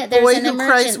the time that there's an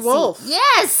emergency. It's the boy who cries wolf.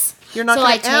 Yes. You're not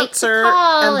going to answer,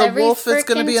 and the wolf is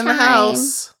going to be in the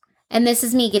house. And this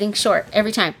is me getting short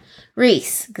every time.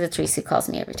 Reese, because it's Reese who calls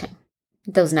me every time.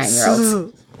 Those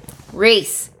 9-year-olds.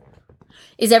 Reese.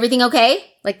 Is everything okay?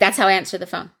 That's how I answer the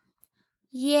phone.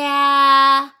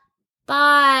 Yeah.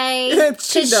 Bye.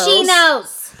 She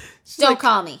knows. Don't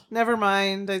call me. Never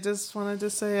mind. I just wanted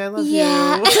to say I love you.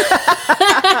 I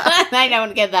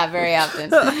don't get that very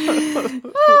often.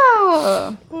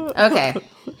 Oh.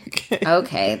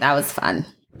 Okay. That was fun.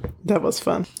 That was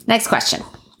fun. Next question.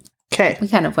 Okay. We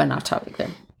kind of went off topic there.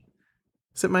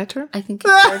 Is it my turn? I think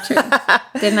it's your turn.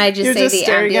 Didn't I just say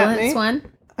the ambulance one?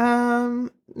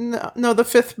 No, the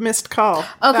 5th missed call.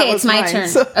 Okay, it's my turn.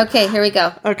 So. Okay, here we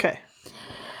go. Okay.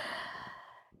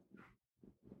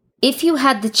 If you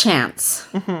had the chance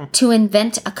to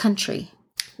invent a country,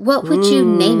 what would you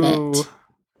name it?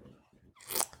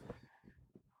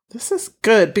 This is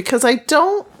good because I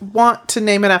don't want to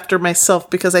name it after myself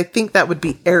because I think that would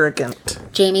be arrogant.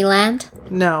 Jamie Land?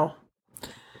 No.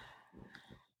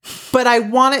 But I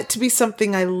want it to be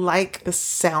something I like the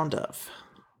sound of.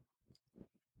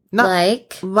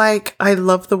 Not like I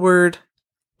love the word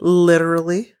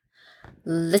literally.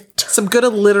 Some good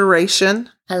alliteration.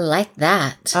 I like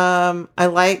that. I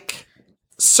like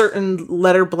certain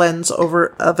letter blends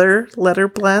over other letter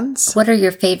blends. What are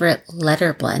your favorite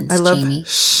letter blends, I love Jamie?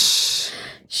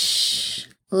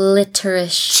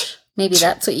 Literish. Maybe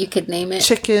that's what you could name it.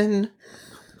 Chicken.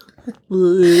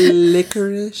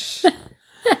 Licorice.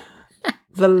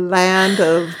 The land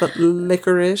of the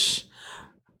licorice.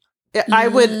 I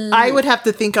would have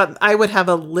to think on. I would have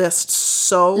a list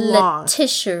so long.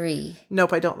 Letichery.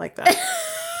 Nope, I don't like that.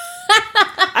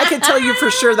 I can tell you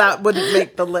for sure that wouldn't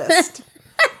make the list.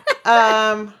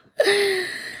 Trying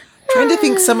to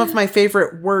think some of my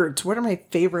favorite words. What are my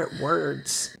favorite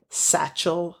words?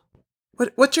 Satchel.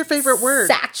 What's your favorite word?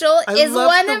 Satchel is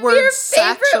one of your favorite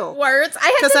satchel. words.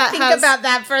 I had to think about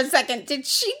that for a second. Did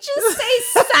she just say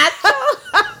satchel?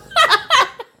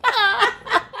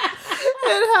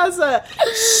 It has a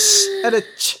sh and a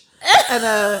ch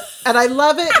and I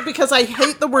love it because I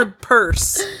hate the word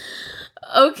purse.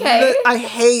 Okay. I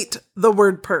hate the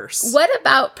word purse. What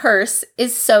about purse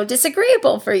is so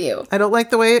disagreeable for you? I don't like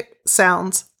the way it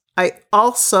sounds. I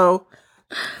also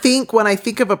think when I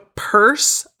think of a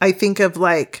purse, I think of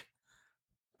like,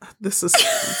 this is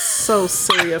so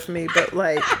silly of me, but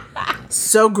like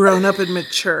so grown up and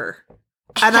mature.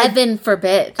 And Heaven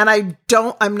forbid. And I'm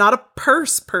not a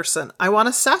purse person. I want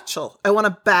a satchel. I want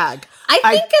a bag. I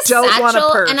think a don't satchel, want a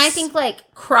purse. and I think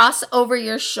like cross over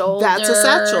your shoulder. That's a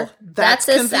satchel. That's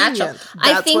a convenient. satchel.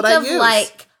 That's I think what of I use.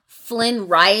 like Flynn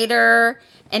Rider,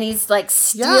 and he's like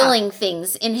stealing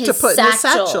things in his to put in his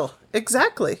satchel.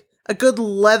 Exactly. A good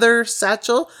leather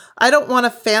satchel. I don't want a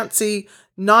fancy,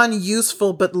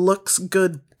 non-useful, but looks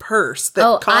good purse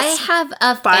that costs I have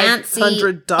a fancy,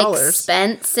 $500.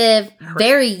 expensive,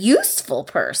 very useful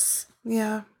purse.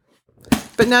 Yeah.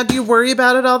 But now do you worry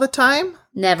about it all the time?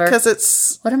 Never. Because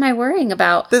it's... What am I worrying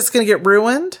about? That it's going to get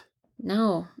ruined?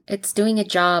 No, it's doing a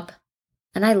job.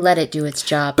 And I let it do its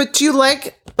job. But do you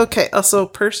like... Okay, also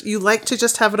purse... You like to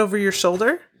just have it over your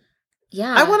shoulder?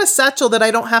 Yeah. I want a satchel that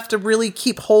I don't have to really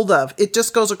keep hold of. It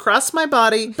just goes across my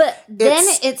body. But then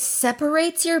it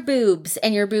separates your boobs,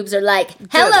 and your boobs are like,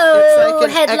 hello, it's like an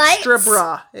headlights. extra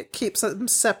bra. It keeps them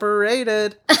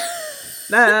separated.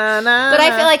 Nah, nah, but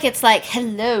I feel like it's like,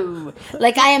 hello.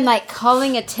 Like I am like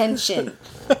calling attention.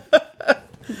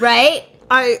 Right?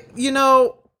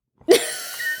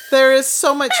 There is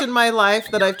so much in my life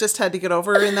that I've just had to get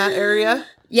over in that area.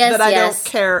 Yes, that I don't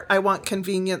care. I want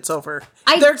convenience over.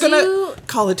 They're going to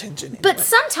call attention. Anyway. But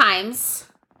sometimes...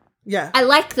 Yeah. I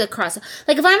like the cross.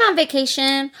 Like if I'm on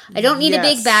vacation, I don't need a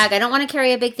big bag. I don't want to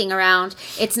carry a big thing around.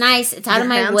 It's nice. It's out of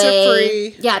my way. Your hands are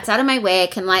free. Yeah, it's out of my way. I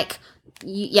can like...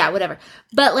 whatever.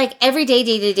 But like every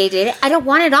day, I don't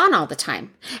want it on all the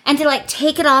time. And to like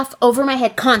take it off over my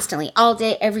head constantly, all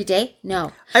day, every day,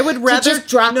 no. I would rather just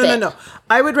drop it. No.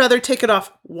 I would rather take it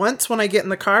off once when I get in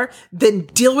the car than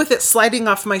deal with it sliding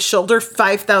off my shoulder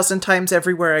 5,000 times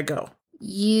everywhere I go.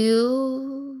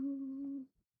 You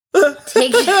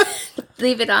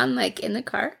leave it on like in the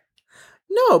car?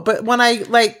 No, but when I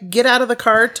like get out of the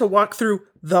car to walk through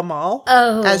the mall,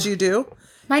 as you do.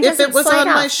 If it was on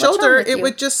my shoulder, it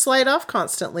would just slide off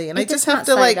constantly, and I just have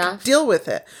to like deal with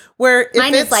it. Where if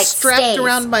it's like strapped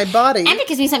around my body, and it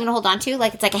gives me something to hold on to,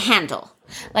 like it's like a handle,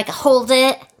 like I hold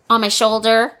it on my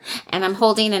shoulder, and I'm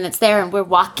holding, and it's there, and we're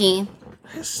walking,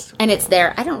 and it's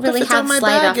there. I don't really have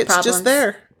slide off problems. It's just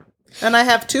there, and I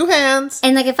have two hands.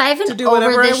 And like if I have an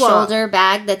over the shoulder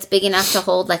bag that's big enough to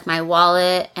hold like my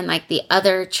wallet and like the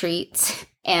other treats.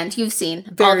 And you've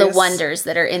seen all the wonders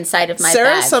that are inside of my bag.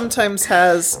 Sarah sometimes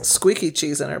has squeaky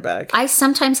cheese in her bag. I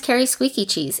sometimes carry squeaky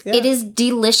cheese. Yeah. It is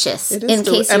delicious, in case you're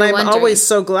wondering. And I'm always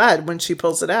so glad when she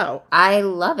pulls it out. I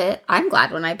love it. I'm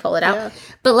glad when I pull it out. Yeah.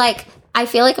 But like, I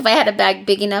feel like if I had a bag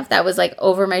big enough that was like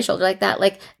over my shoulder like that,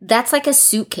 like that's like a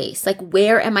suitcase. Like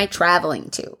where am I traveling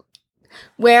to?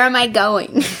 Where am I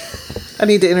going? I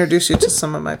need to introduce you to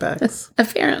some of my bags.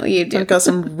 Apparently you do. I've got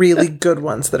some really good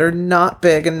ones that are not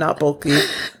big and not bulky.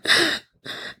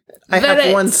 I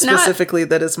have one specifically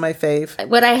that is my fave.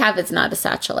 What I have is not a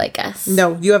satchel, I guess.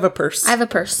 No, you have a purse. I have a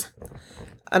purse.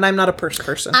 And I'm not a purse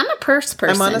person. I'm a purse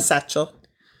person. I'm on a satchel.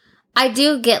 I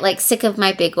do get like sick of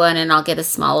my big one and I'll get a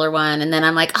smaller one. And then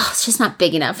I'm like, oh, it's just not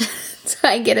big enough. So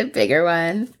I get a bigger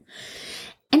one.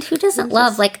 And who doesn't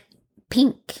love like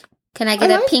pink? Can I get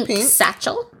a pink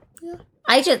satchel?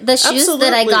 The shoes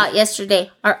that I got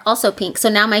yesterday are also pink. So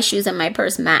now my shoes and my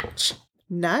purse match.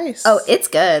 Nice. Oh, it's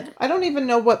good. I don't even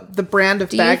know what the brand of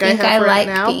bag I have right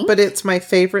now, pink? But it's my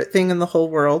favorite thing in the whole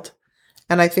world.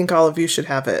 And I think all of you should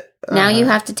have it. Now you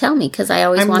have to tell me because I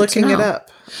always want to know. I'm looking it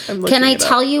up. Can I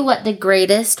tell you what the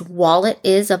greatest wallet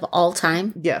is of all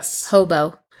time? Yes.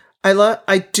 Hobo.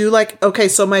 I do like, okay,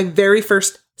 so my very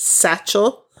first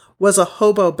satchel was a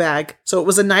hobo bag. So it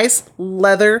was a nice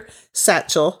leather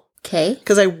satchel. Okay.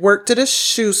 Because I worked at a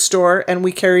shoe store and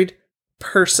we carried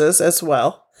purses as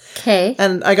well. Okay.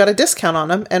 And I got a discount on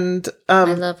them. And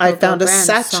I found a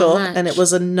satchel and it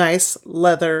was a nice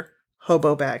leather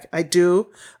hobo bag. I do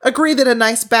agree that a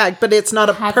nice bag, but it's not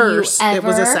a purse. It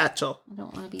was a satchel. I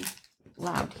don't want to be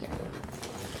loud here.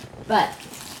 But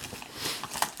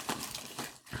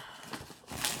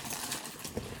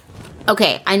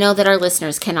okay, I know that our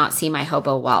listeners cannot see my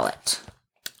hobo wallet.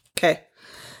 Okay.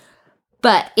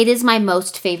 But it is my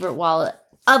most favorite wallet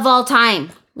of all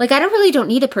time. Like, I don't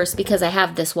need a purse because I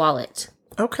have this wallet.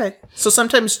 Okay. So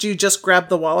sometimes do you just grab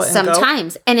the wallet and go?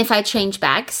 Sometimes. And if I change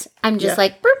bags, I'm just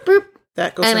like, boop, boop.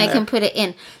 That goes and in I there. can put it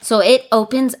in. So it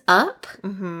opens up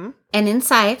and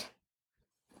inside,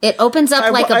 it opens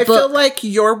up like a book. I feel like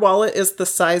your wallet is the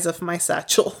size of my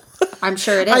satchel. I'm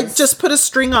sure it is. I just put a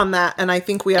string on that and I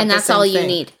think we have the same thing. And that's all you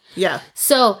need. Yeah.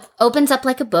 So opens up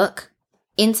like a book.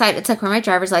 Inside, it's like where my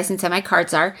driver's license and my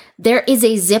cards are. There is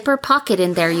a zipper pocket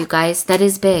in there, you guys, that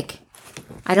is big.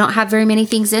 I don't have very many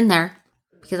things in there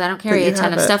because I don't carry a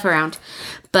ton of stuff around.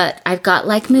 But I've got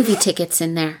like movie tickets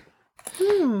in there.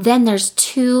 Then there's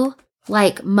 2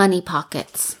 like money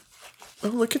pockets. Oh,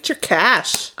 look at your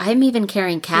cash. I'm even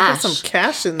carrying cash. You got some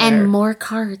cash in there. And more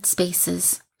card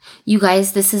spaces. You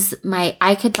guys, this is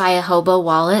I could buy a hobo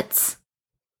wallets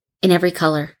in every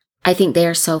color. I think they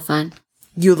are so fun.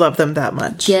 You love them that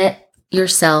much. Get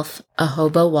yourself a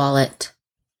hobo wallet.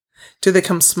 Do they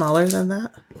come smaller than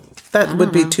that? That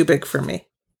would be too big for me.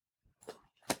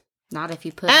 Not if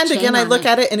you put And again, I look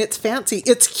at it and it's fancy.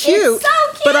 It's cute, it's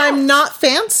so cute. But I'm not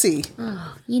fancy.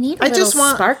 Oh, you need a little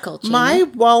sparkle, Jamie. My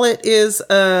wallet is,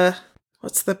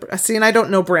 what's the, see, and I don't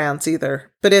know brands either,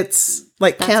 but it's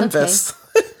like canvas.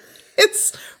 Okay.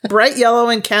 It's bright yellow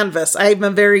and canvas. I'm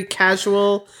a very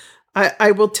casual,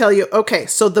 I will tell you, okay,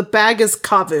 so the bag is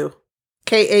Kavu.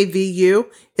 Kavu.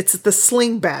 It's the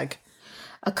sling bag.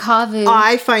 A Kavu.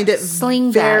 I find it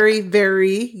sling very, bag.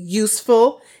 very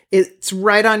useful. It's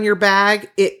right on your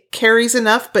bag. It carries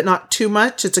enough, but not too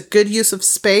much. It's a good use of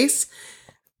space.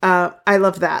 I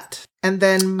love that. And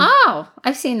then... Oh,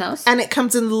 I've seen those. And it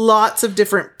comes in lots of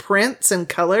different prints and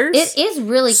colors. It is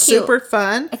really cute. Super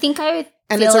fun. I think I would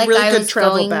and feel it's a like really I good was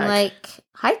travel going bag. like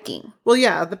hiking. Well,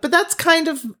 yeah, but that's kind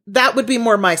of... That would be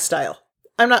more my style.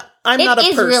 I'm not a purse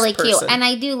It is really person. cute. And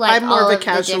I do like I'm more all of a of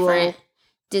casual, the different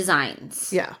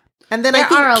designs. Yeah. And then There I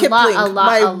think are Kipling.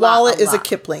 My wallet is a lot.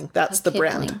 Kipling. That's the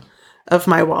Kipling. brand of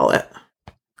my wallet.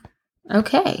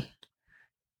 Okay.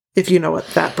 If you know what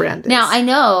that brand is. Now, I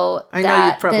know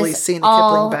you've probably this seen a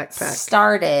all Kipling backpack.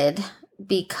 Started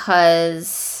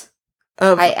because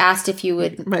I asked if you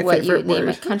would what you would name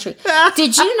a country.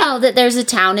 Did you know that there's a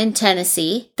town in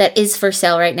Tennessee that is for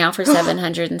sale right now for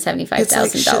 $775,000? It's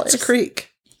like Schitt's Creek.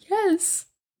 Yes.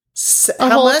 How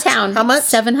whole much? town. How much?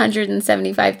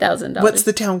 $775,000. What's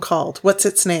the town called? What's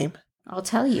its name? I'll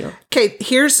tell you. Okay,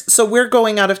 so we're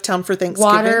going out of town for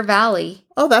Thanksgiving. Water Valley.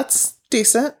 Oh, that's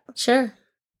decent. Sure.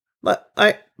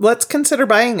 Let's consider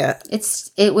buying it.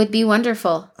 It would be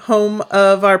wonderful. Home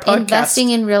of our podcast. Investing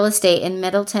in real estate in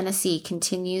Middle Tennessee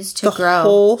continues to grow. The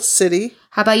whole city.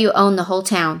 How about you own the whole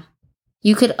town?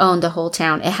 You could own the whole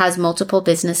town. It has multiple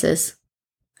businesses.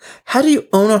 How do you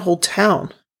own a whole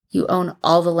town? You own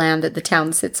all the land that the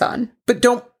town sits on. But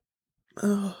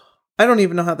I don't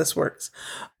even know how this works.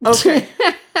 Okay.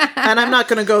 And I'm not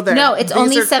going to go there. No, it's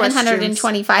only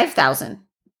 $725,000.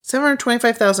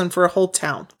 $725,000 for a whole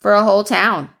town. For a whole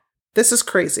town. This is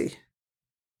crazy.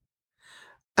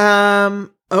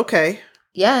 Okay.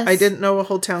 Yes. I didn't know a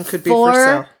whole town could be for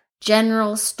sale. 4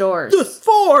 general stores.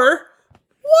 4?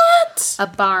 What? A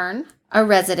barn, a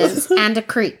residence, and a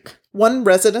creek. One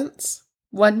residence?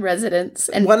 One residence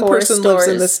and one 4 person stores.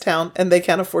 lives in this town and they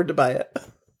can't afford to buy it.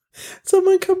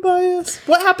 Someone come buy us.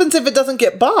 What happens if it doesn't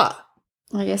get bought?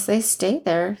 I guess they stay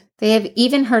there. They have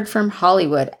even heard from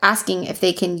Hollywood asking if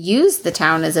they can use the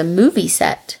town as a movie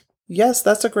set. Yes,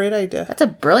 that's a great idea. That's a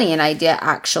brilliant idea,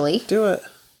 actually. Do it.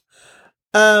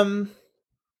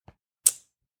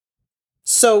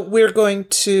 So we're going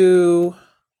to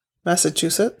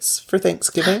Massachusetts for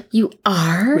Thanksgiving. You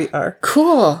are? We are.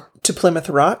 Cool. To Plymouth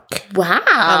Rock.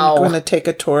 Wow. I'm going to take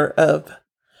a tour of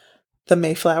the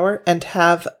Mayflower and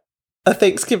have a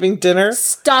Thanksgiving dinner.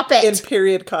 Stop it. In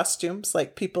period costumes,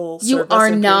 like people. You are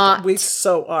not. We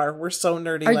so are. We're so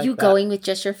nerdy. Are you going with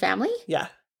just your family? Yeah.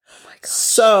 Oh my gosh.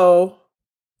 So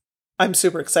I'm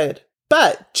super excited.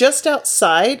 But just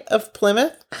outside of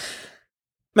Plymouth,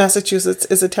 Massachusetts,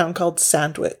 is a town called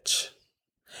Sandwich.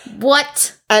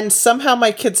 What? And somehow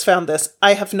my kids found this.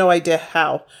 I have no idea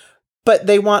how. but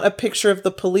they want a picture of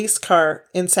the police car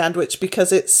in Sandwich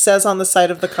because it says on the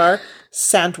side of the car,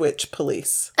 Sandwich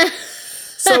Police.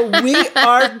 So we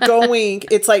are going,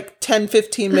 it's like 10,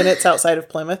 15 minutes outside of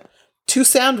Plymouth, to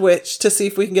Sandwich to see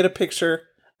if we can get a picture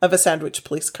of a Sandwich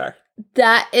police car.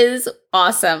 That is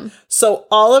awesome. So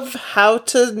all of how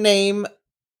to name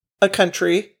a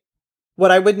country,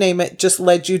 what I would name it, just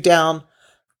led you down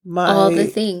my all the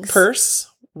things. Purse,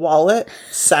 wallet,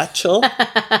 satchel,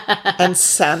 and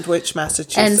Sandwich,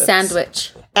 Massachusetts. And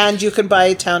Sandwich. And you can buy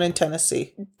a town in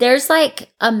Tennessee. There's like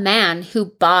a man who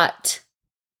bought...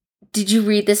 Did you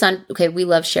read this on... Okay, we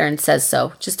love Sharon Says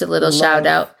So. Just a little shout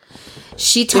out.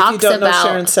 She talks if you don't about... know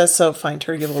Sharon Says So, find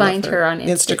her. Find her on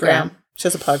Instagram. She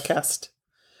has a podcast.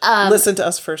 Listen to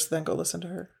us first, then go listen to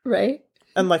her. Right?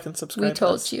 And like and subscribe. We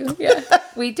told you. Yeah.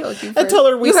 We told you first. And tell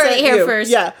her we sent heard it here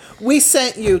first. Yeah. We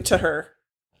sent you to her.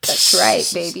 That's right,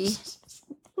 baby.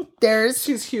 There's...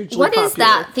 She's hugely What popular. is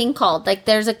that thing called? Like,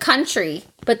 there's a country,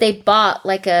 but they bought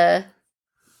like a...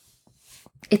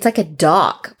 It's like a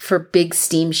dock for big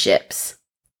steamships.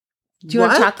 Do you know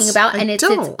what I'm talking about? And it's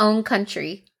its own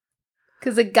country.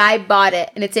 Because a guy bought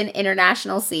it, and it's in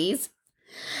international seas.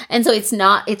 And so it's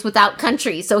without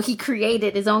country. So he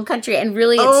created his own country. And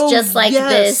really, it's just like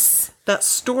this. That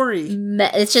story.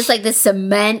 It's just like this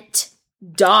cement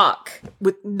dock.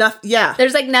 With nothing. Yeah.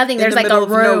 There's like nothing. There's like a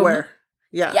room. Nowhere.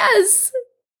 Yeah. Yes.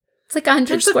 It's like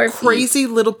 100 square feet. Crazy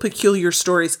little peculiar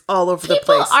stories all over the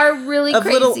place. People are really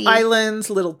crazy. Of little islands,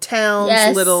 little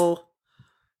towns, little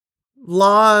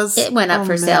laws. It went up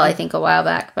for sale, I think, a while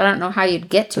back, but I don't know how you'd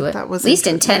get to it. At least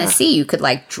in Tennessee, you could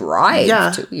like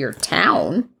drive to your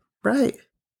town. Right.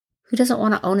 Who doesn't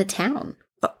want to own a town?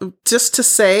 Just to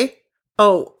say,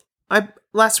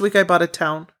 last week I bought a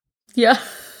town. Yeah.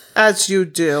 As you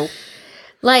do.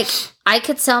 Like, I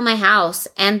could sell my house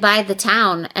and buy the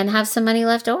town and have some money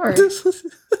left over.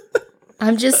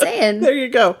 I'm just saying. There you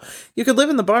go. You could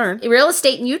live in the barn. Real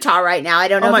estate in Utah right now. I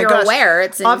don't know if you're aware.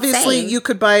 It's insane. Obviously, you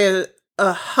could buy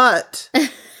a hut,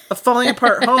 a falling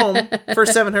apart home for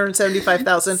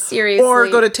 $775,000. Seriously. Or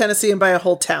go to Tennessee and buy a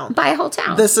whole town. Buy a whole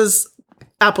town. This is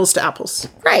apples to apples.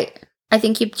 Right. I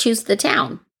think you choose the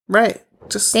town. Right.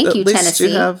 Just Thank you, at least Tennessee.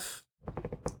 you have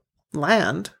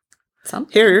land.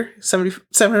 Something. Here,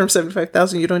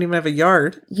 $775,000. You don't even have a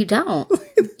yard. You don't.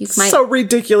 It's so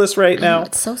ridiculous right now.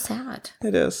 It's so sad.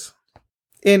 It is.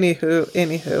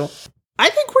 Anywho.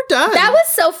 I think we're done. That was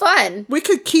so fun. We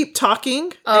could keep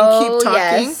talking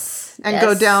and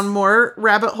go down more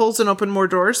rabbit holes and open more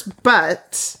doors,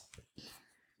 but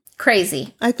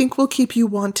crazy. I think we'll keep you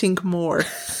wanting more.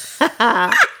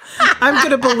 I'm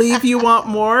going to believe you want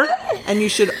more, and you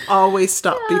should always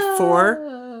stop before.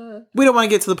 We don't want to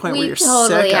get to the point where you're sick of us.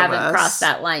 We totally haven't crossed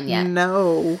that line yet.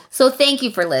 No. So thank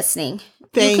you for listening.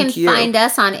 You can find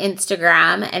us on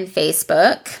Instagram and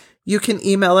Facebook. You can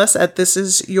email us at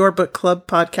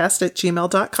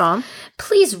thisisyourbookclubpodcast@gmail.com.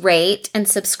 Please rate and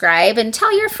subscribe and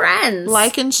tell your friends.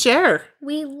 Like and share.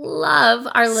 We love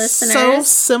our listeners. So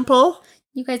simple.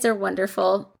 You guys are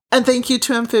wonderful. And thank you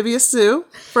to Amphibious Zoo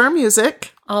for our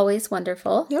music. Always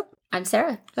wonderful. Yep. I'm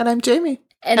Sarah. And I'm Jamie.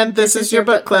 And this is your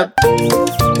book club.